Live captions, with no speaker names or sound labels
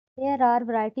There are a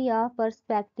variety of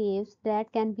perspectives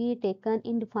that can be taken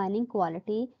in defining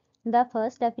quality. The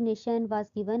first definition was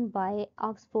given by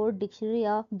Oxford Dictionary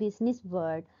of Business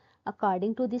Word.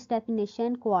 According to this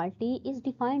definition, quality is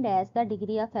defined as the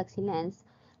degree of excellence.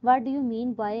 What do you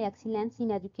mean by excellence in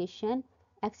education?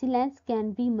 Excellence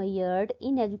can be measured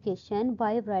in education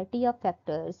by a variety of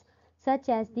factors, such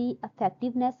as the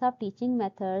effectiveness of teaching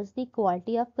methods, the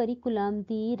quality of curriculum,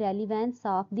 the relevance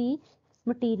of the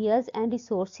materials and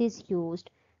resources used,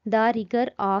 the rigor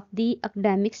of the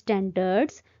academic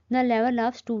standards, the level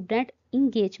of student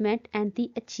engagement, and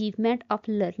the achievement of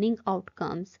learning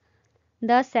outcomes.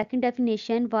 The second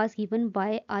definition was given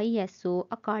by ISO.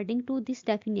 According to this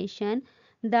definition,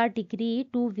 the degree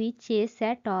to which a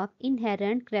set of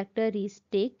inherent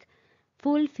characteristics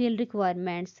fulfill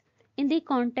requirements. In the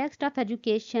context of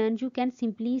education, you can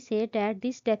simply say that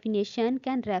this definition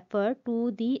can refer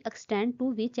to the extent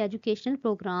to which educational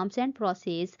programs and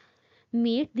processes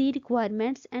meet the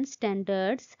requirements and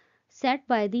standards set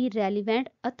by the relevant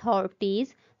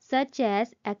authorities such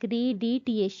as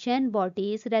accreditation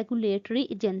bodies, regulatory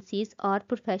agencies, or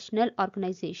professional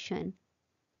organizations.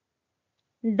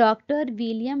 Dr.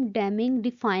 William Deming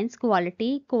defines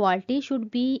quality. Quality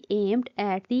should be aimed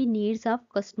at the needs of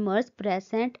customers,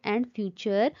 present and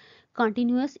future,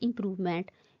 continuous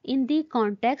improvement. In the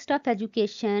context of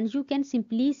education, you can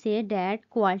simply say that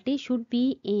quality should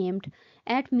be aimed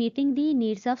at meeting the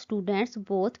needs of students,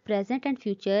 both present and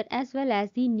future, as well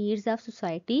as the needs of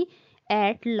society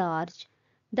at large.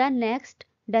 The next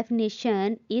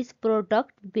definition is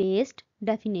product based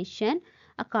definition.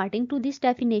 According to this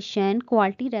definition,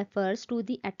 quality refers to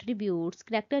the attributes,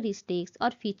 characteristics, or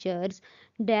features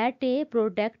that a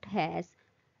product has.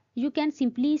 You can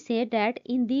simply say that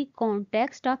in the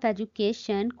context of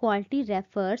education, quality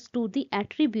refers to the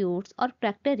attributes or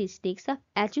characteristics of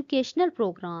educational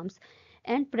programs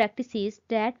and practices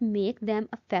that make them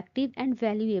effective and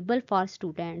valuable for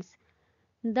students.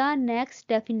 The next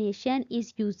definition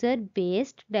is user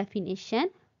based definition.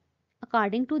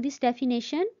 According to this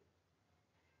definition,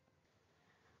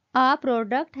 a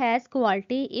product has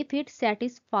quality if it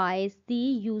satisfies the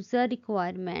user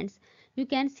requirements. You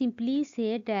can simply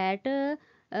say that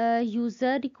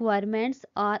user requirements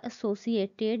are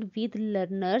associated with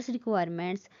learners'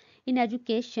 requirements. In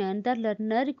education, the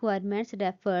learner requirements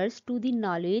refers to the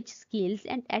knowledge, skills,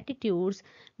 and attitudes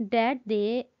that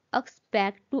they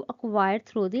expect to acquire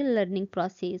through the learning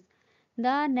process.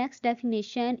 The next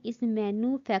definition is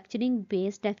manufacturing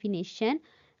based definition.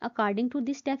 According to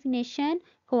this definition,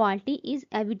 quality is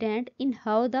evident in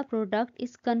how the product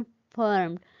is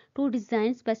conformed to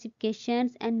design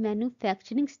specifications and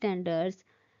manufacturing standards.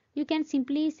 You can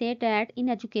simply say that in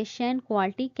education,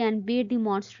 quality can be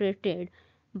demonstrated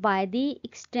by the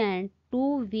extent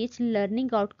to which learning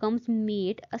outcomes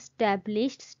meet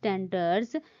established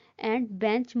standards and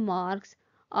benchmarks,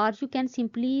 or you can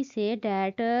simply say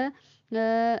that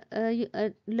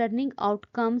learning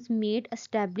outcomes meet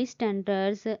established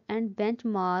standards and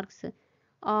benchmarks,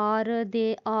 or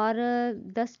they are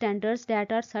the standards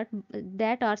that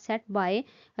are set by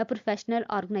professional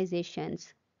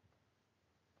organizations.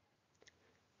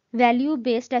 Value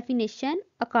based definition.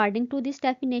 According to this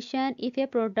definition, if a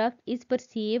product is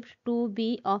perceived to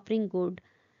be offering good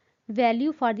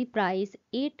value for the price,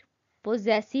 it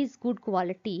possesses good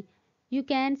quality. You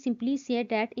can simply say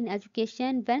that in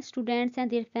education, when students and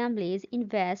their families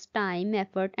invest time,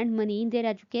 effort, and money in their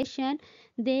education,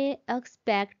 they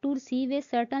expect to receive a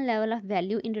certain level of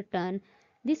value in return.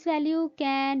 This value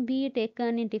can be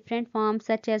taken in different forms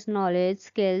such as knowledge,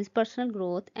 skills, personal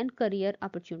growth, and career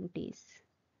opportunities.